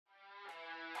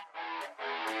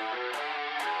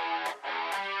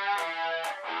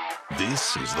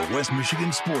This is the West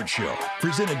Michigan Sports Show,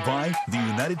 presented by the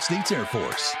United States Air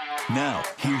Force. Now,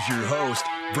 here's your host,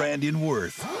 Brandon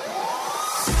Wirth.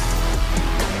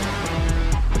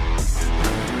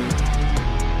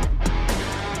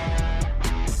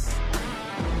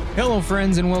 Hello,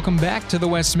 friends, and welcome back to the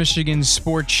West Michigan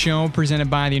Sports Show, presented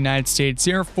by the United States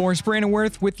Air Force. Brandon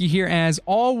Wirth with you here as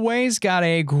always. Got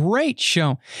a great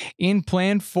show in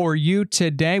plan for you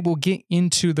today. We'll get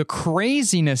into the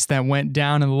craziness that went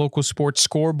down in the local sports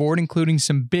scoreboard, including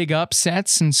some big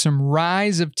upsets and some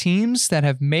rise of teams that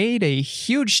have made a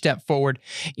huge step forward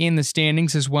in the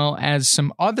standings, as well as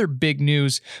some other big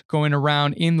news going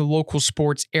around in the local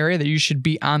sports area that you should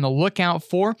be on the lookout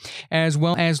for, as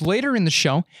well as later in the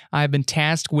show, I've been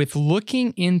tasked with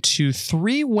looking into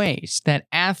 3 ways that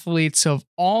athletes of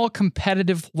all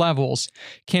competitive levels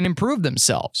can improve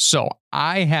themselves. So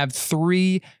I have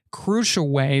 3 crucial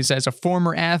ways as a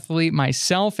former athlete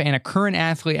myself and a current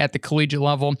athlete at the collegiate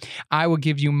level. I will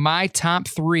give you my top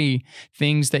 3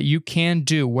 things that you can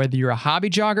do, whether you're a hobby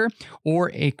jogger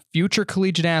or a future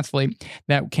collegiate athlete,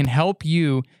 that can help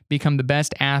you become the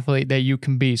best athlete that you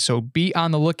can be. So be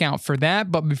on the lookout for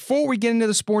that. But before we get into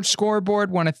the sports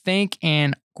scoreboard, want to thank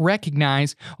and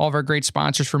recognize all of our great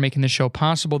sponsors for making this show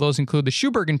possible. Those include the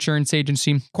Schuberg Insurance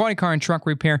Agency, Quality Car and Truck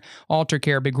Repair, Alter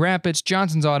Care Big Rapids,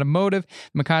 Johnson's Automotive,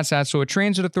 Makasatsuo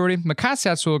Transit Authority,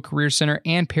 Makasatsuo Career Center,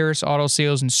 and Paris Auto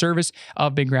Sales and Service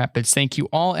of Big Rapids. Thank you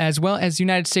all, as well as the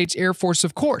United States Air Force,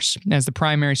 of course, as the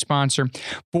primary sponsor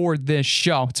for this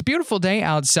show. It's a beautiful day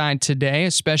outside today,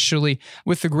 especially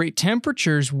with the great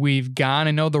temperatures we've got.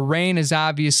 I know the rain is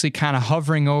obviously kind of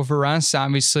hovering over us.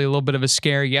 Obviously, a little bit of a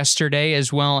scare yesterday,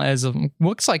 as well as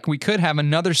looks like we could have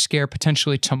another scare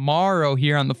potentially tomorrow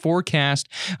here on the forecast,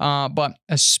 but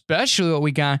especially what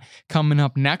we got coming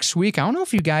up next week. I don't know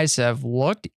if you guys have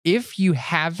looked. If you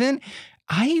haven't,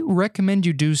 I recommend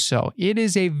you do so. It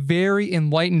is a very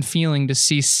enlightened feeling to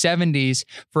see 70s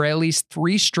for at least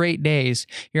 3 straight days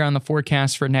here on the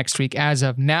forecast for next week. As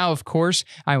of now, of course,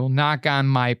 I will knock on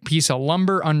my piece of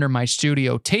lumber under my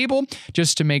studio table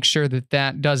just to make sure that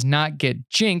that does not get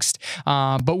jinxed.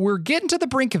 But we're getting to the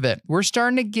brink of it. We're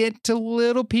starting to get to a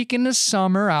little peak into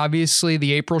summer. Obviously,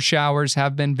 the April showers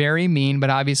have been very mean, but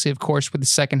obviously, of course, with the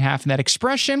second half of that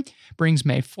expression brings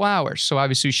May flowers. So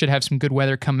obviously, we should have some good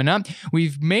weather coming up.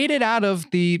 We've made it out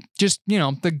of the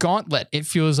gauntlet it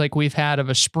feels like we've had of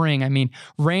a spring. I mean,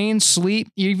 rain, sleet,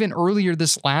 even earlier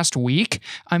this last week.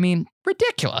 I mean,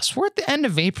 ridiculous. We're at the end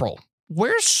of April.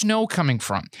 Where's snow coming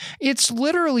from? It's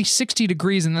literally 60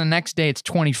 degrees and the next day it's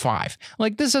 25.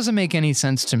 Like, this doesn't make any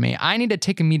sense to me. I need to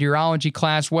take a meteorology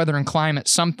class, weather and climate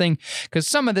something, because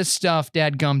some of this stuff,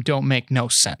 dadgum, don't make no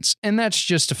sense. And that's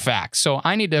just a fact. So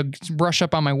I need to brush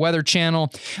up on my weather channel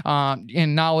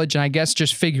and knowledge, and I guess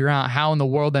just figure out how in the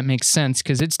world that makes sense,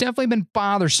 because it's definitely been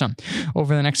bothersome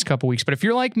over the next couple weeks. But if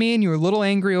you're like me and you're a little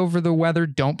angry over the weather,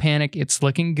 don't panic. It's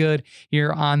looking good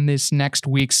here on this next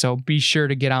week. So be sure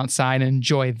to get outside and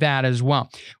enjoy that as well.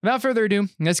 Without further ado,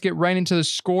 let's get right into the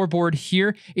scoreboard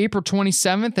here. April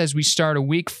 27th, as we start a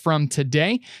week from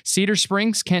today, Cedar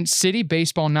Springs, Kent City,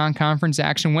 baseball non-conference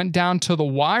action went down to the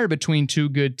wire between 2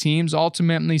 good teams.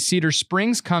 Ultimately, Cedar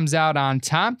Springs comes out on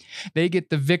top. They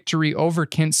get the victory over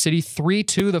Kent City,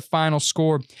 3-2, the final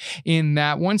score in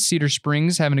that one. Cedar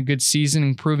Springs having a good season,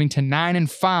 improving to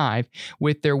 9-5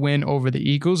 with their win over the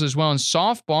Eagles. As well as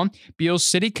softball, Beale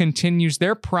City continues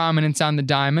their prominence on the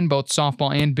diamond, both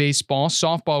softball and baseball.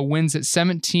 Softball wins at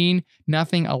 17-0,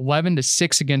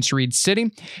 11-6 against Reed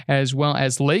City, as well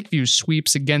as Lakeview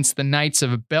sweeps against the Knights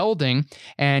of Belding.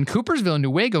 And Coopersville and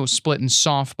Newaygo split in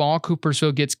softball.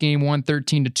 Coopersville gets game 1,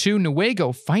 13-2.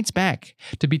 Newaygo fights back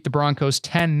to beat the Broncos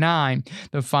 10-9,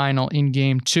 the final in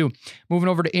game 2. Moving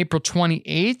over to April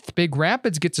 28th, Big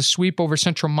Rapids gets a sweep over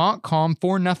Central Montcalm,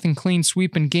 4-0 clean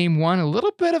sweep in game 1. A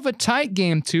little bit of a tight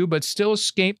game 2, but still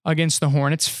escape against the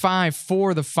Hornets,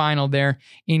 5-4 the final there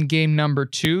in game number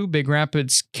 2. Big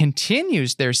Rapids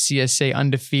continues their CSA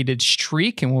undefeated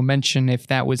streak, and we'll mention if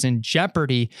that was in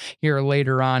jeopardy here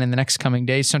later on in the next coming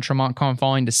days. Central Montcalm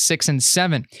falling to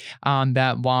 6-7 on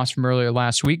that loss from earlier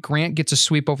last week. Grant gets a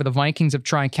sweep over the Vikings of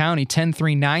Tri-County,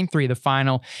 10-3, 9-3 the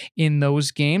final in those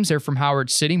games. They're from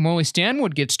Howard City. Morley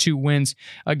Stanwood gets 2 wins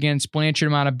against Blanchard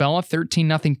Montebello,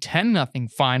 13-0,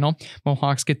 10-0 final.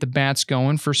 Mohawks get the bats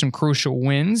going for some crucial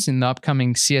wins in the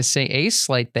upcoming CSA A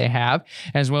slate they have,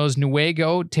 as well as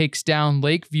Newaygo takes down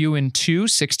Lakeview 5-2,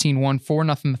 16-1,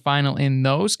 4-0 the final in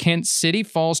those. Kent City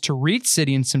falls to Reed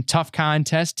City in some tough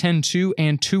contests, 10-2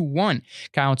 and 2-1.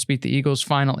 Coyotes beat the Eagles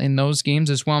final in those games,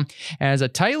 as well as a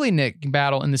tightly knit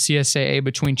battle in the CSAA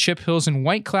between Chip Hills and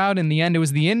White Cloud. In the end, it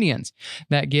was the Indians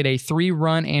that get a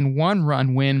 3-run and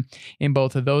 1-run win in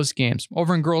both of those games.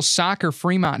 Over in girls soccer,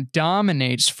 Fremont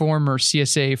dominates former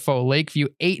CSAA foe Lakeview,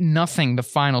 8-0 the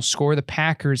final score. The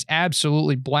Packers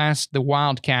absolutely blast the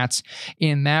Wildcats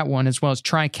in that one, as well as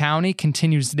Tri-County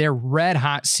continues their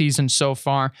red-hot season so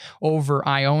far over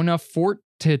Iona, 4-2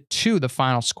 the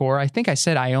final score. I think I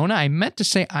said Iona. I meant to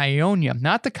say Ionia,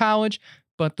 not the college,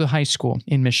 but the high school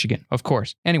in Michigan, of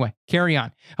course. Anyway, carry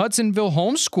on. Hudsonville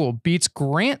Homeschool beats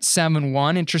Grant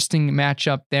 7-1. Interesting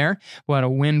matchup there. What a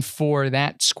win for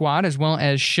that squad, as well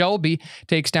as Shelby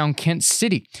takes down Kent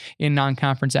City in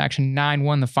non-conference action,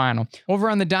 9-1 the final. Over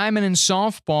on the diamond in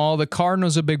softball, the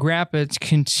Cardinals of Big Rapids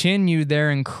continue their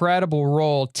incredible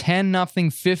roll, 10-0,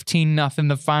 15-0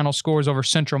 the final scores over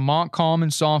Central Montcalm in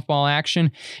softball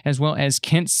action, as well as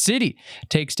Kent City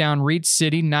takes down Reed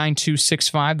City, 9-2,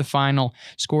 6-5 the final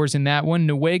scores in that one.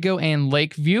 Newaygo and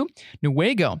Lakeview.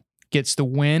 Newaygo gets the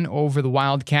win over the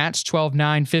Wildcats, 12-9,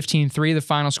 15-3 the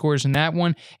final scores in that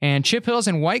one. And Chip Hills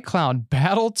and White Cloud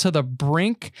battle to the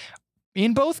brink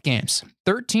in both games,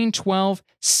 13-12,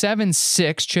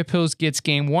 7-6. Chip Hills gets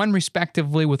game 1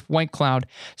 respectively, with White Cloud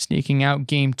sneaking out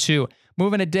game 2.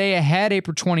 Moving a day ahead,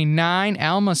 April 29,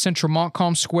 Alma Central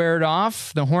Montcalm squared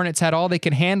off. The Hornets had all they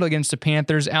could handle against the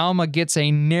Panthers. Alma gets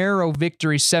a narrow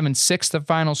victory, 7-6 the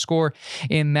final score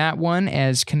in that one,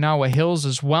 as Kanawha Hills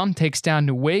as well takes down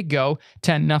Newaygo,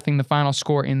 10-0 the final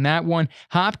score in that one.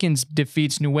 Hopkins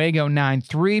defeats Newaygo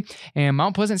 9-3, and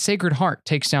Mount Pleasant Sacred Heart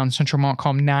takes down Central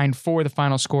Montcalm 9-4 the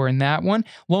final score in that one.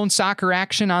 Lone soccer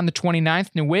action on the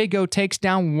 29th, Newaygo takes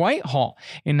down Whitehall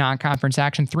in non-conference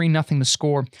action, 3-0 the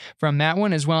score from that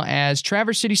one, as well as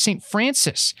Traverse City St.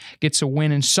 Francis gets a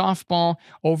win in softball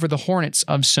over the Hornets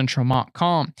of Central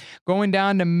Montcalm. Going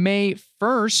down to May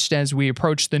 1st, as we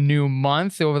approach the new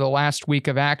month, over the last week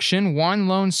of action, one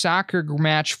lone soccer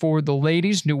match for the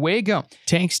ladies. Newaygo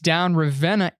takes down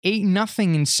Ravenna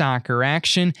 8-0 in soccer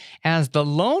action as the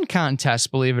lone contest,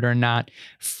 believe it or not,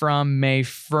 from May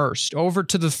 1st. Over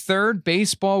to the 3rd,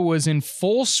 baseball was in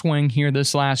full swing here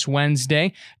this last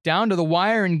Wednesday. Down to the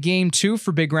wire in game 2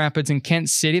 for Big Rapids and Kent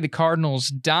City. The Cardinals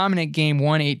dominate game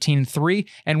 1, 18-3,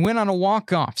 and win on a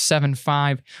walk-off,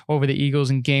 7-5 over the Eagles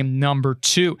in game number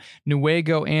 2.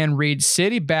 Newaygo and Reed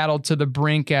City battled to the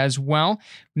brink as well.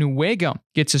 Newaygo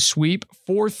gets a sweep,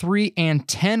 4-3 and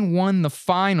 10-1 the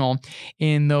final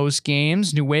in those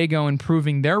games. Newaygo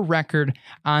improving their record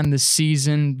on the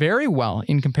season very well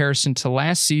in comparison to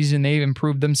last season. They've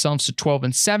improved themselves to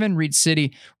 12-7. Reed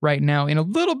City right now in a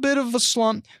little bit of a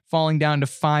slump, falling down to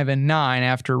 5-9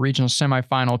 after a regional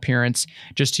semifinal appearance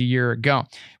just a year ago.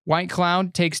 White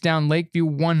Cloud takes down Lakeview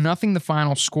 1-0 the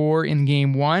final score in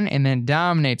game 1, and then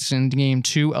dominates in game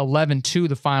 2, 11-2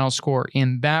 the final score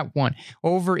in that one.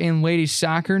 Over in ladies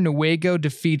soccer, Newaygo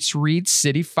defeats Reed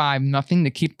City 5-0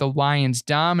 to keep the Lions'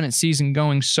 dominant season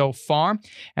going so far,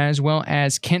 as well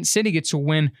as Kent City gets a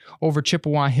win over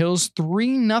Chippewa Hills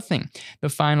 3-0 the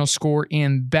final score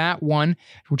in that one.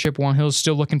 Chippewa Hills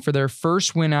still looking for their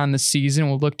first win on the season.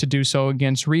 Will look to do so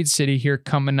against Reed City here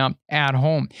coming up at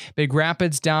home. Big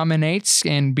Rapids dominates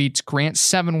and beats Grant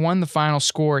 7-1 the final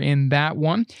score in that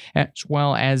one, as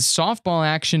well as softball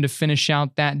action to finish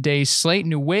out that day's slate.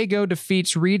 Newaygo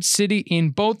defeats Reed City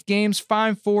in both games,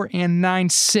 5-4 and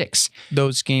 9-6.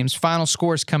 Those games, final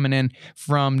scores coming in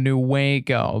from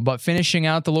Newaygo. But finishing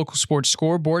out the local sports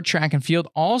scoreboard, track and field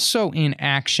also in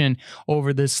action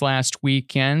over this last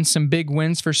weekend. Some big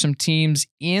wins for some teams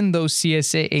in those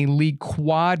CSAA League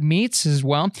quad meets as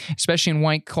well, especially in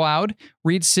White Cloud.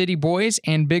 Reed City boys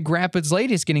and Big Rapids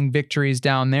ladies getting victories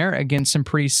down there against some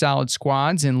pretty solid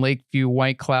squads in Lakeview,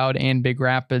 White Cloud, and Big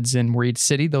Rapids and Reed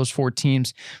City. Those 4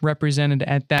 teams represented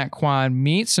at that quad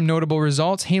meet. Some notable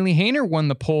results. Haley Hayner won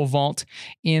the pole vault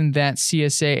in that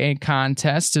CSAA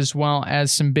contest, as well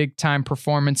as some big-time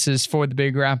performances for the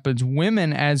Big Rapids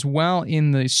women as well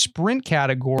in the sprint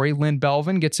category. Lynn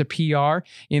Belvin gets a PR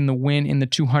in the win in the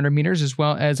 200 meters, as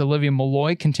well as Olivia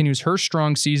Malloy continues her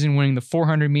strong season, winning the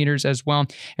 400 meters as well well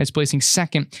as placing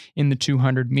second in the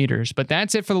 200 meters. But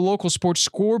that's it for the local sports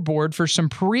scoreboard. For some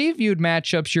previewed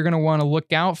matchups you're going to want to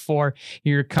look out for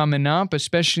here coming up,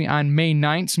 especially on May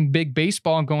 9th, some big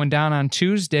baseball going down on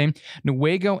Tuesday.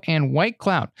 Newaygo and White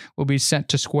Cloud will be set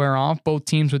to square off, both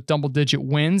teams with double-digit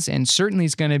wins, and certainly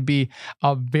is going to be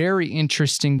a very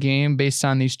interesting game based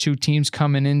on these two teams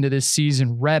coming into this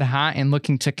season red hot and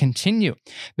looking to continue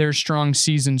their strong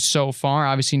season so far.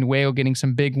 Obviously, Newaygo getting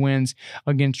some big wins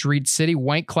against Reed City.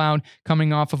 White Cloud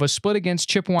coming off of a split against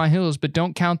Chippewa Hills, but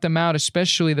don't count them out,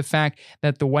 especially the fact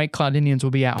that the White Cloud Indians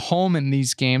will be at home in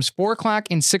these games. 4 o'clock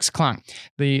and 6 o'clock,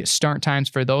 the start times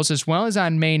for those, as well as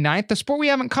on May 9th, the sport we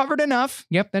haven't covered enough.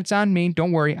 Yep, that's on me.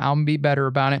 Don't worry, I'll be better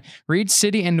about it. Reed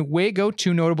City and Newaygo,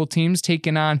 two notable teams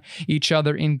taking on each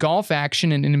other in golf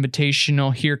action, and an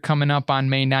invitational here coming up on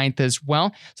May 9th as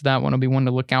well. So that one will be one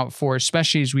to look out for,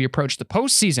 especially as we approach the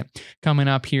postseason coming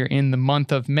up here in the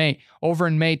month of May. Over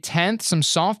in May 10th, some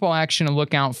softball action to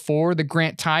look out for. The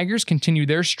Grant Tigers continue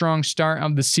their strong start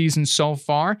of the season so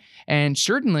far, and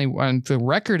certainly when the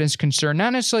record is concerned,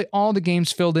 not necessarily all the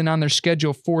games filled in on their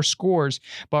schedule for scores,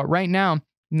 but right now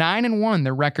 9-1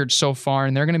 their record so far,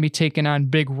 and they're going to be taking on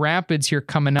Big Rapids here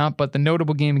coming up. But the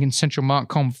notable game against Central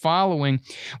Montcalm following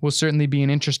will certainly be an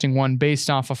interesting one based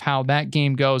off of how that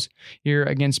game goes here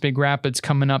against Big Rapids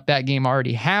coming up. That game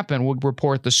already happened. We'll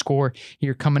report the score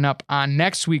here coming up on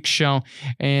next week's show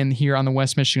and here on the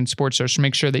West Michigan Sports Show. So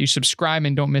make sure that you subscribe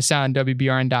and don't miss out on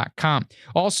WBRN.com.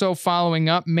 Also following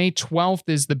up, May 12th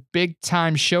is the big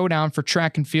time showdown for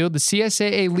track and field, the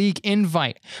CSAA League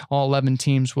Invite. All 11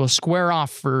 teams will square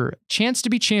off for a chance to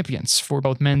be champions for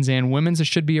both men's and women's. It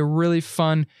should be a really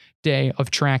fun day of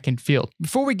track and field.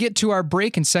 Before we get to our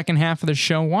break and second half of the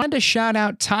show, wanted to shout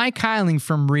out Ty Kyling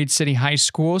from Reed City High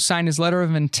School. Signed his letter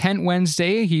of intent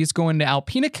Wednesday. He's going to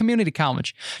Alpena Community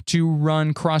College to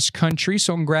run cross country.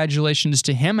 So congratulations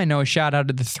to him. I know a shout out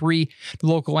to the 3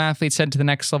 local athletes head to the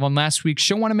next level in last week's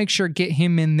show. Want to make sure to get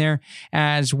him in there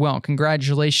as well.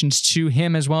 Congratulations to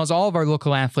him as well as all of our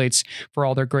local athletes for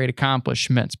all their great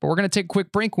accomplishments. But we're going to take a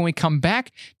quick break. When we come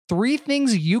back, 3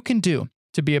 things you can do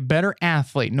to be a better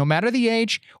athlete, no matter the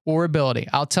age or ability.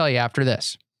 I'll tell you after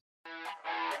this.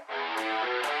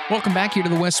 Welcome back here to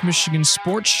the West Michigan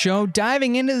Sports Show.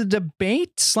 Diving into the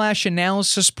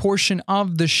debate/analysis portion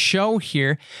of the show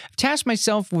here, I've tasked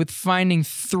myself with finding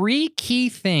 3 key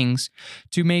things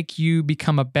to make you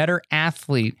become a better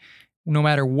athlete, no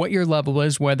matter what your level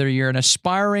is, whether you're an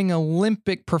aspiring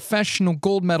Olympic professional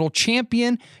gold medal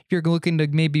champion, if you're looking to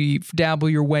maybe dabble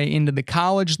your way into the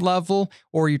college level,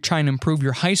 or you're trying to improve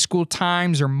your high school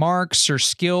times or marks or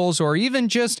skills, or even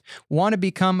just want to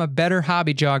become a better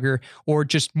hobby jogger or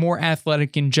just more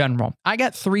athletic in general. I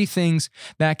got 3 things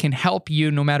that can help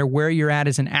you no matter where you're at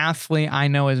as an athlete. I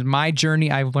know as my journey,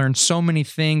 I've learned so many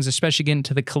things, especially getting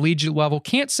to the collegiate level.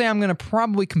 Can't say I'm going to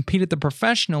probably compete at the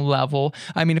professional level.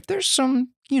 I mean, if there's some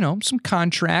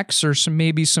contracts or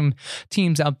maybe some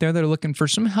teams out there that are looking for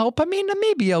some help, I mean,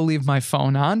 maybe I'll leave my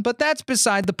phone on, but that's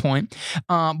beside the point.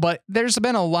 But there's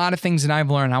been a lot of things that I've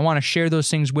learned. I want to share those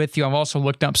things with you. I've also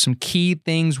looked up some key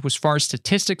things as far as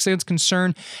statistics is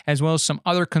concerned, as well as some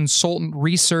other consultant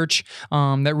research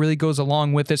that really goes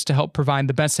along with this to help provide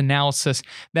the best analysis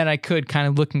that I could, kind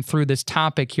of looking through this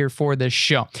topic here for this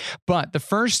show. But the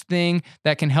first thing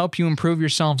that can help you improve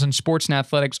yourselves in sports and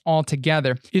athletics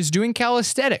altogether is doing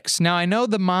calisthenics. Now, I know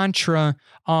the mantra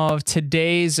of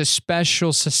today's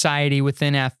special society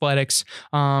within athletics,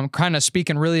 kind of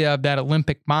speaking really of that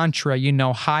Olympic mantra,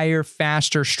 higher,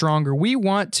 faster, stronger. We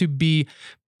want to be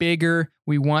bigger.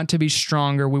 We want to be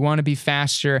stronger. We want to be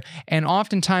faster. And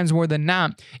oftentimes more than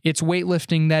not, it's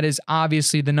weightlifting that is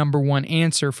obviously the number one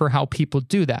answer for how people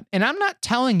do that. And I'm not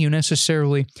telling you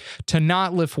necessarily to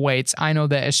not lift weights. I know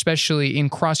that especially in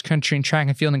cross country and track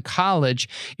and field in college,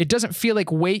 it doesn't feel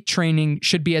like weight training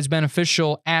should be as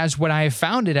beneficial as what I have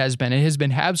found it has been. It has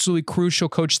been absolutely crucial.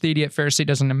 Coach Thede at Fair State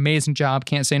does an amazing job.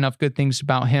 Can't say enough good things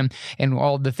about him and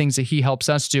all the things that he helps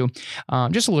us do.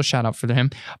 Just a little shout out for him.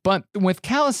 But with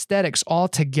calisthenics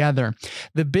altogether,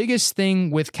 the biggest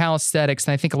thing with calisthenics,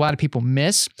 and I think a lot of people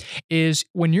miss, is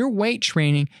when you're weight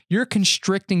training, you're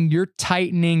constricting, you're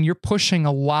tightening, you're pushing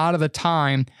a lot of the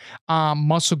time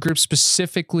muscle groups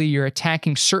specifically. You're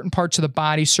attacking certain parts of the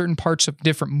body, certain parts of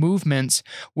different movements,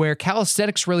 where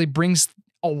calisthenics really brings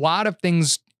a lot of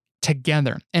things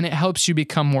together. And it helps you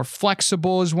become more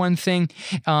flexible is one thing.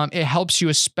 It helps you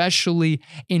especially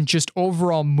in just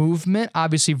overall movement.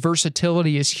 Obviously,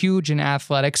 versatility is huge in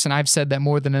athletics, and I've said that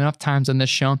more than enough times on this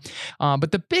show.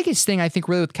 But the biggest thing I think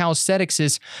really with calisthenics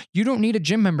is you don't need a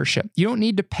gym membership. You don't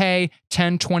need to pay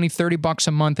 10, 20, 30 bucks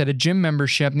a month at a gym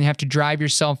membership, and you have to drive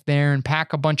yourself there and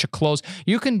pack a bunch of clothes.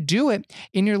 You can do it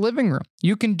in your living room.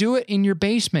 You can do it in your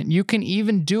basement. You can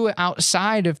even do it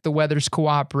outside if the weather's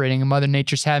cooperating and Mother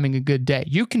Nature's having a good day.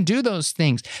 You can do those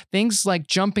things. Things like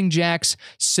jumping jacks,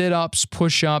 sit-ups,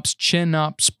 push-ups,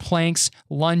 chin-ups, planks,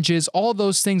 lunges, all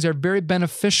those things are very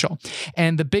beneficial.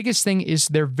 And the biggest thing is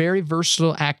they're very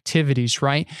versatile activities,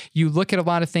 right? You look at a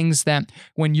lot of things that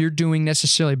when you're doing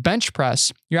necessarily bench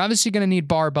press, you're obviously going to need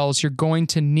barbells. You're going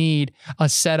to need a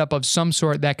setup of some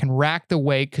sort that can rack the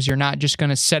weight because you're not just going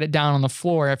to set it down on the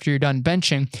floor after you're done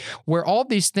benching, where all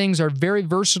these things are very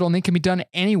versatile and they can be done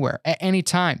anywhere at any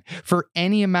time for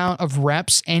any amount of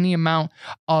reps, any amount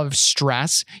of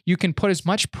stress. You can put as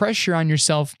much pressure on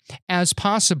yourself as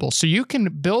possible. So you can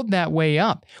build that way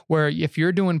up where if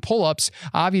you're doing pull-ups,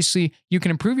 obviously you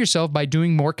can improve yourself by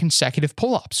doing more consecutive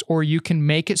pull-ups, or you can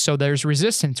make it so there's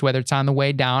resistance, whether it's on the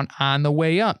way down, on the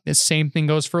way up. The same thing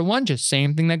goes for lunges,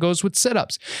 same thing that goes with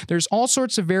sit-ups. There's all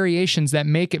sorts of variations that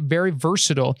make it very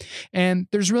versatile, and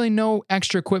there's really no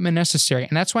extra equipment necessary.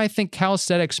 And that's why I think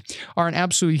calisthenics are an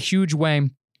absolutely huge way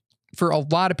for a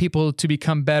lot of people to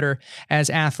become better as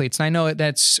athletes. And I know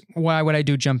that's why would I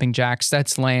do jumping jacks?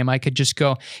 That's lame. I could just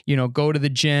go to the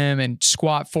gym and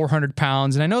squat 400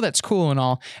 pounds. And I know that's cool and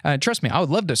all. Trust me, I would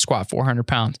love to squat 400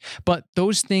 pounds. But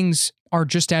those things are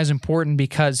just as important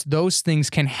because those things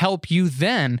can help you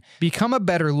then become a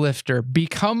better lifter,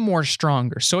 become more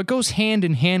stronger. So it goes hand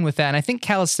in hand with that. And I think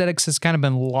calisthenics has kind of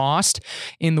been lost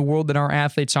in the world that our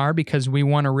athletes are because we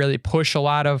want to really push a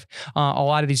lot of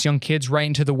these young kids right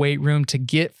into the weight room to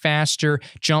get faster,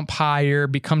 jump higher,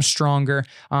 become stronger.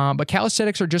 But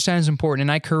calisthenics are just as important.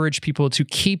 And I encourage people to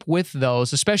keep with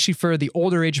those, especially for the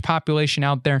older age population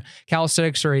out there.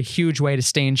 Calisthenics are a huge way to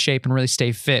stay in shape and really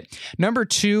stay fit. Number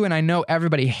 2, and I know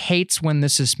everybody hates when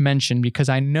this is mentioned because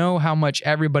I know how much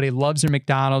everybody loves their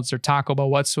McDonald's or Taco Bell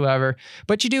whatsoever,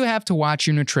 but you do have to watch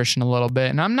your nutrition a little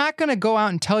bit. And I'm not going to go out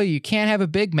and tell you can't have a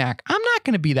Big Mac. I'm not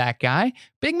going to be that guy.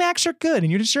 Big Macs are good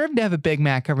and you deserve to have a Big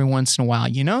Mac every once in a while,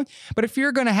 But if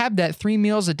you're going to have that 3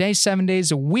 meals a day, 7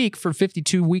 days a week for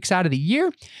 52 weeks out of the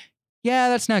year, yeah,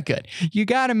 that's not good. You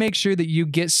got to make sure that you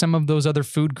get some of those other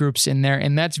food groups in there,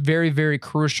 and that's very, very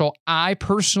crucial. I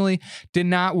personally did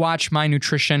not watch my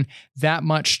nutrition that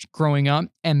much growing up,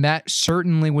 and that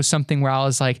certainly was something where I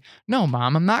was like, no,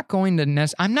 Mom, I'm not going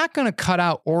to cut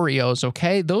out Oreos,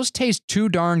 okay? Those taste too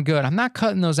darn good. I'm not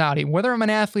cutting those out, whether I'm an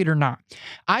athlete or not.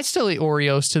 I still eat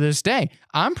Oreos to this day.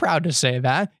 I'm proud to say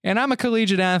that, and I'm a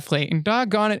collegiate athlete, and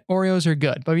doggone it, Oreos are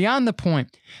good. But beyond the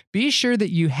point, be sure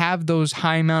that you have those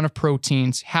high amount of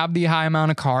proteins, have the high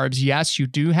amount of carbs. Yes, you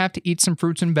do have to eat some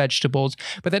fruits and vegetables,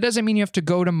 but that doesn't mean you have to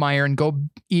go to Meijer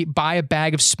and buy a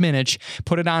bag of spinach,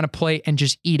 put it on a plate, and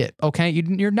just eat it, okay?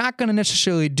 You're not going to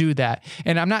necessarily do that.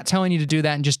 And I'm not telling you to do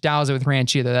that and just douse it with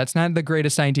ranch either. That's not the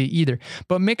greatest idea either.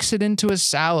 But mix it into a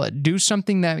salad. Do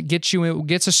something that gets a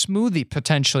smoothie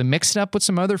potentially. Mix it up with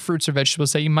some other fruits or vegetables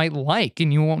that you might like,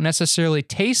 and you won't necessarily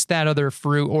taste that other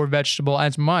fruit or vegetable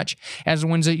as much as the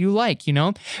ones that you like,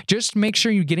 Just make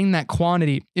sure you're getting that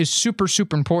quantity is super,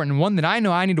 super important. One that I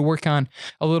know I need to work on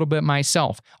a little bit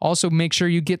myself. Also, make sure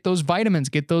you get those vitamins,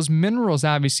 get those minerals,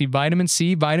 obviously. Vitamin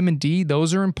C, vitamin D,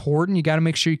 those are important. You got to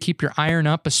make sure you keep your iron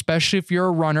up, especially if you're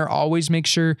a runner. Always make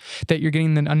sure that you're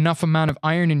getting enough amount of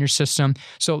iron in your system.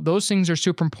 So those things are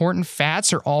super important.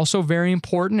 Fats are also very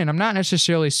important. And I'm not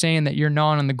necessarily saying that you're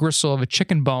gnawing on the gristle of a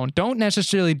chicken bone. Don't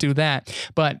necessarily do that.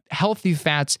 But healthy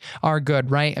fats are good,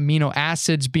 right? Amino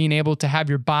acids, being able to have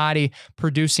your body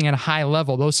producing at a high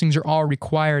level. Those things are all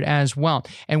required as well.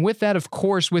 And with that, of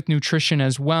course, with nutrition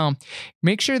as well,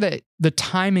 make sure that the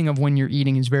timing of when you're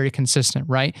eating is very consistent,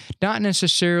 right? Not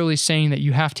necessarily saying that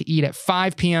you have to eat at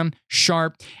 5 p.m.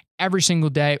 sharp every single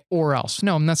day or else.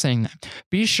 No, I'm not saying that.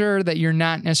 Be sure that you're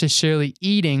not necessarily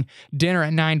eating dinner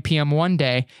at 9 p.m. one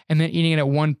day and then eating it at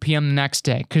 1 p.m. the next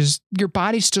day because your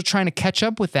body's still trying to catch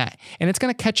up with that. And it's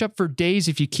going to catch up for days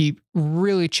if you keep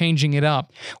really changing it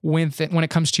up when it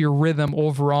comes to your rhythm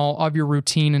overall of your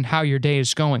routine and how your day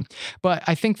is going. But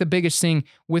I think the biggest thing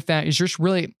with that is just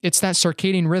really, it's that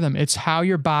circadian rhythm. It's how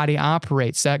your body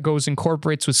operates. That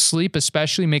incorporates with sleep,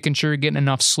 especially making sure you're getting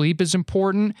enough sleep is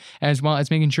important, as well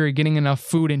as making sure you're getting enough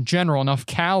food in general, enough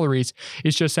calories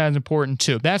is just as important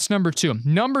too. That's number 2.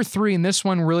 Number 3, and this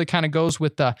one really kind of goes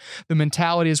with the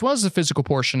mentality as well as the physical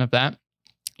portion of that,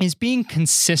 is being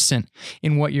consistent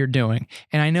in what you're doing.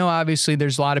 And I know obviously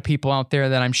there's a lot of people out there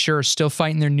that I'm sure are still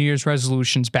fighting their New Year's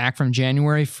resolutions back from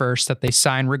January 1st that they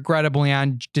signed regrettably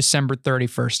on December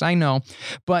 31st. I know,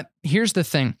 but here's the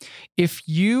thing. If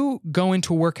you go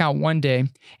into a workout one day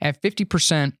at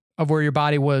 50% of where your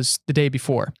body was the day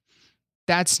before,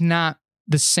 that's not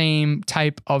the same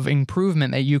type of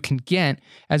improvement that you can get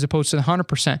as opposed to the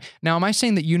 100%. Now, am I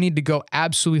saying that you need to go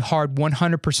absolutely hard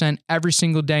 100% every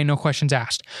single day, no questions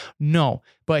asked? No,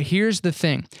 but here's the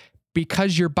thing.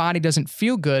 Because your body doesn't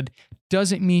feel good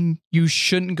doesn't mean you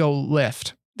shouldn't go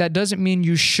lift. That doesn't mean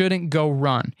you shouldn't go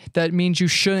run. That means you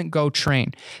shouldn't go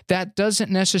train. That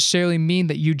doesn't necessarily mean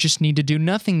that you just need to do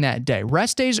nothing that day.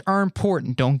 Rest days are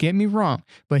important, don't get me wrong,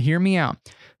 but hear me out.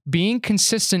 Being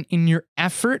consistent in your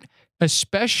effort,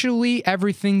 especially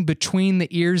everything between the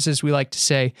ears, as we like to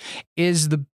say, is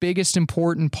the biggest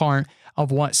important part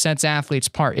of what sets athletes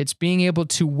apart. It's being able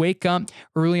to wake up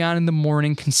early on in the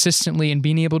morning consistently and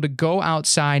being able to go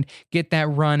outside, get that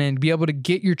run in, be able to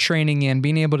get your training in,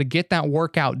 being able to get that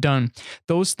workout done.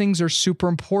 Those things are super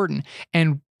important.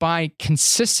 And by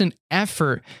consistent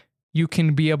effort, you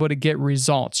can be able to get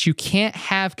results. You can't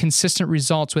have consistent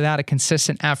results without a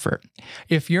consistent effort.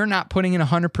 If you're not putting in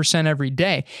 100% every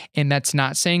day, and that's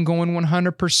not saying going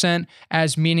 100%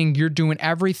 as meaning you're doing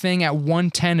everything at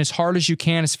 110 as hard as you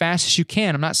can, as fast as you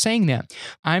can. I'm not saying that.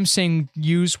 I'm saying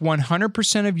use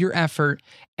 100% of your effort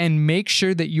and make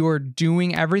sure that you are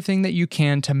doing everything that you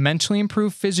can to mentally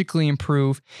improve, physically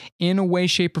improve in a way,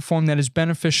 shape, or form that is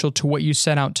beneficial to what you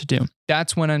set out to do.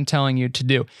 That's what I'm telling you to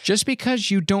do. Just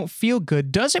because you don't feel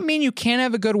good doesn't mean you can't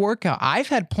have a good workout. I've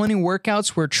had plenty of workouts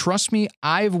where, trust me,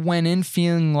 I've went in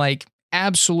feeling like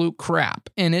absolute crap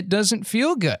and it doesn't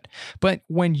feel good. But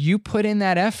when you put in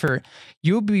that effort,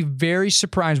 you'll be very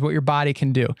surprised what your body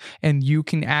can do. And you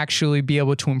can actually be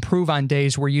able to improve on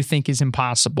days where you think is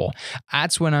impossible.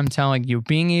 That's what I'm telling you.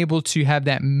 Being able to have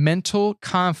that mental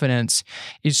confidence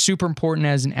is super important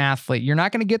as an athlete. You're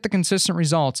not going to get the consistent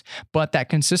results, but that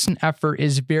consistent effort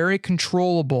is very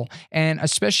controllable. And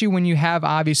especially when you have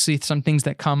obviously some things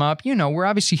that come up, you know, we're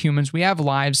obviously humans. We have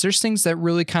lives. There's things that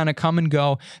really kind of come and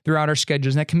go throughout our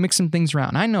schedules, and that can mix some things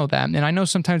around. I know that, and I know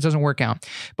sometimes it doesn't work out,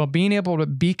 but being able to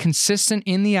be consistent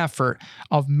in the effort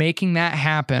of making that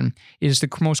happen is the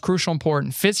most crucial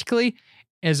important. Physically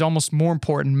is almost more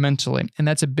important mentally, and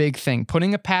that's a big thing.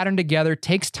 Putting a pattern together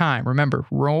takes time. Remember,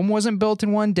 Rome wasn't built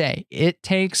in one day. It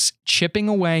takes chipping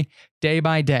away day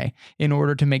by day in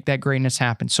order to make that greatness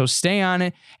happen. So stay on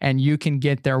it and you can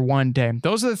get there one day.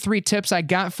 Those are the 3 tips I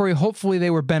got for you. Hopefully they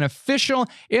were beneficial.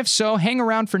 If so, hang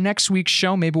around for next week's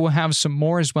show. Maybe we'll have some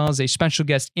more, as well as a special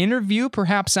guest interview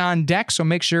perhaps on deck. So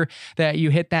make sure that you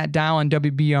hit that dial on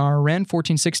WBRN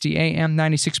 1460 AM,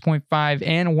 96.5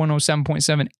 and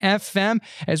 107.7 FM,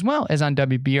 as well as on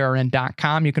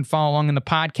WBRN.com. You can follow along in the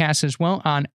podcast as well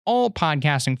on all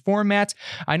podcasting formats.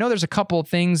 I know there's a couple of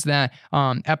things that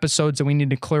episodes that we need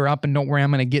to clear up, and don't worry, I'm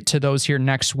going to get to those here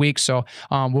next week. So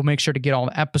we'll make sure to get all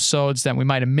the episodes that we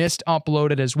might have missed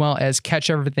uploaded, as well as catch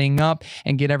everything up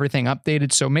and get everything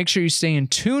updated. So make sure you stay in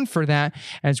tune for that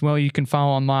as well. You can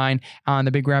follow online on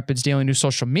the Big Rapids Daily News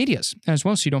social medias as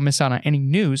well, so you don't miss out on any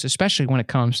news, especially when it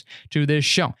comes to this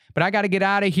show. But I got to get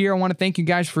out of here. I want to thank you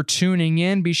guys for tuning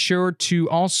in. Be sure to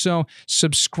also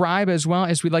subscribe, as well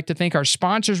as we'd like to thank our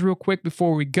sponsors real quick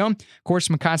before we go. Of course,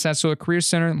 Mikasa Osceola Career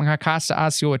Center, Mikasa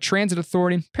Osceola Transit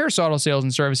Authority, Paris Auto Sales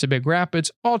and Service of Big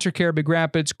Rapids, Ultra Care Big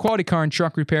Rapids, Quality Car and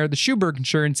Truck Repair, the Schuberg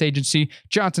Insurance Agency,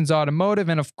 Johnson's Automotive,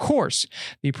 and of course,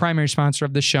 the primary sponsor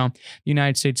of the show, the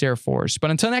United States Air Force.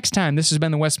 But until next time, this has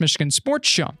been the West Michigan Sports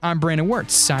Show. I'm Brandon Wirth,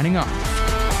 signing off.